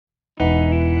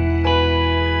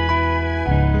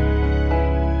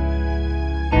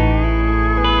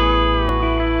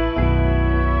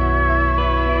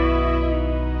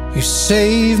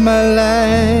saved my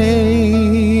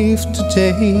life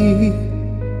today,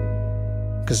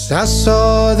 'cause I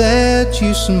saw that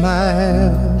you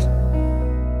smiled.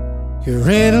 You're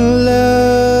in a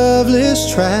loveless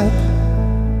trap,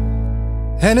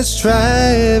 and it's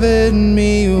driving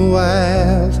me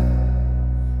wild.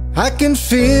 I can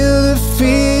feel the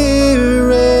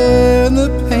fear and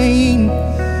the pain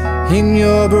in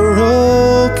your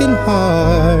broken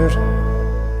heart,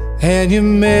 and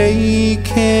you're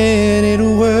making it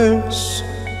worse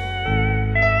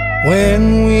when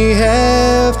we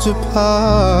have to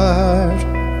part.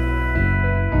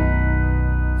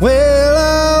 Well,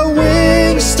 our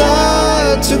wings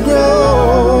start to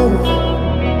grow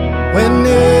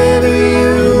whenever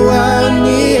you are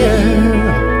near.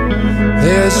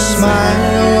 There's a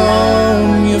smile on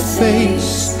your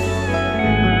face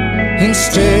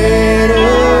instead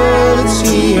of a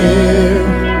tear,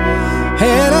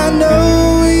 and I know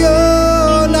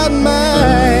you're not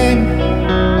mine,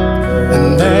 and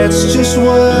that's just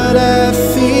what I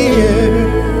fear,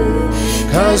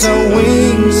 'cause our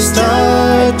wings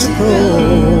start to grow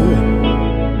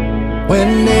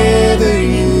whenever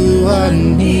you are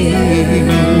near.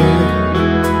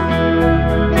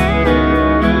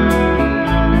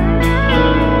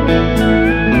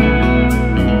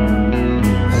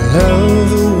 Love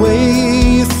the way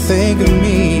you think of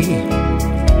me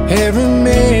every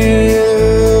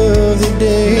minute of the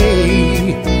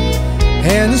day,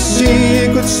 and the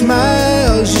secret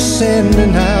smiles you're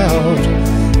sending out,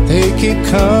 they keep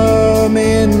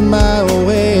coming my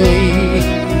way.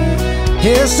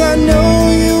 Yes, I know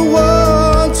you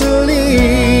want to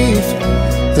leave,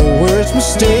 the worst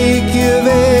mistake you've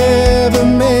ever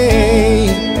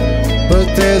made, but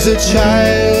there's a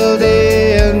child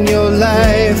in your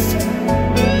life,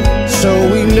 so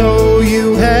we know you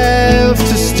have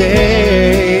to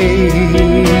stay.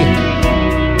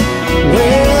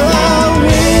 Well, our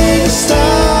wings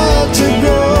start to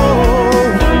grow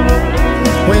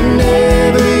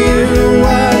whenever you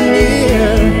are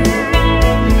near.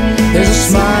 There's a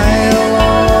smile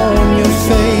on your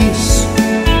face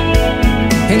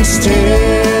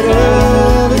instead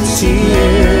of a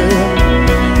tear,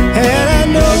 and I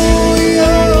know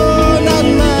you're not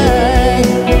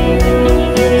mine,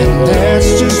 and that's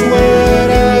just what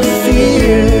I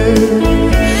fear,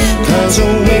 'cause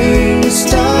our wings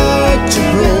start to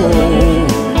grow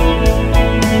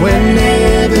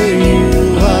whenever you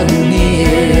are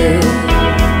near.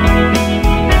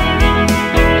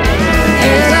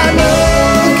 And I know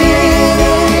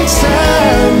giving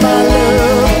time, my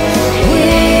love,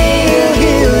 will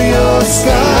heal your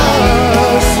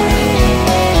scars.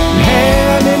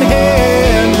 Hand in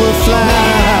hand we'll fly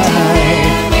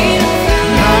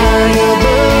high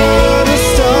above the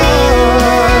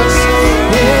stars.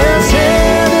 Yes,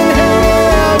 hand in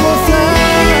hand we'll fly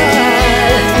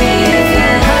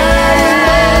high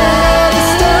above the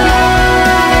stars.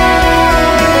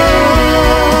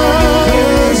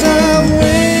 'Cause our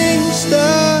wings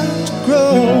start to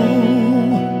grow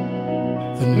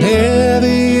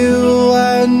whenever you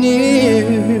are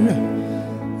near.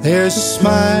 There's a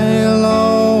smile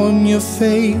on your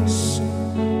face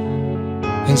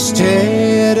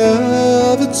instead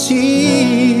of a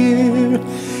tear,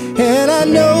 and I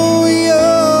know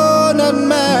you're not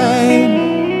mine,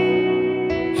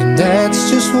 and that's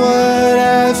just what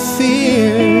I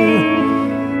fear,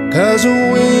 'cause the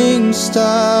wings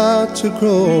start to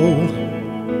grow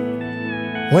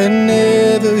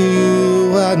whenever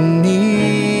you are near.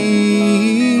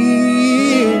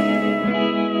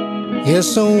 Yes,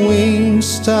 the wings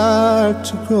start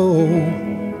to grow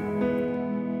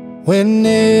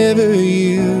whenever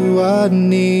you are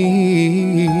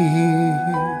near.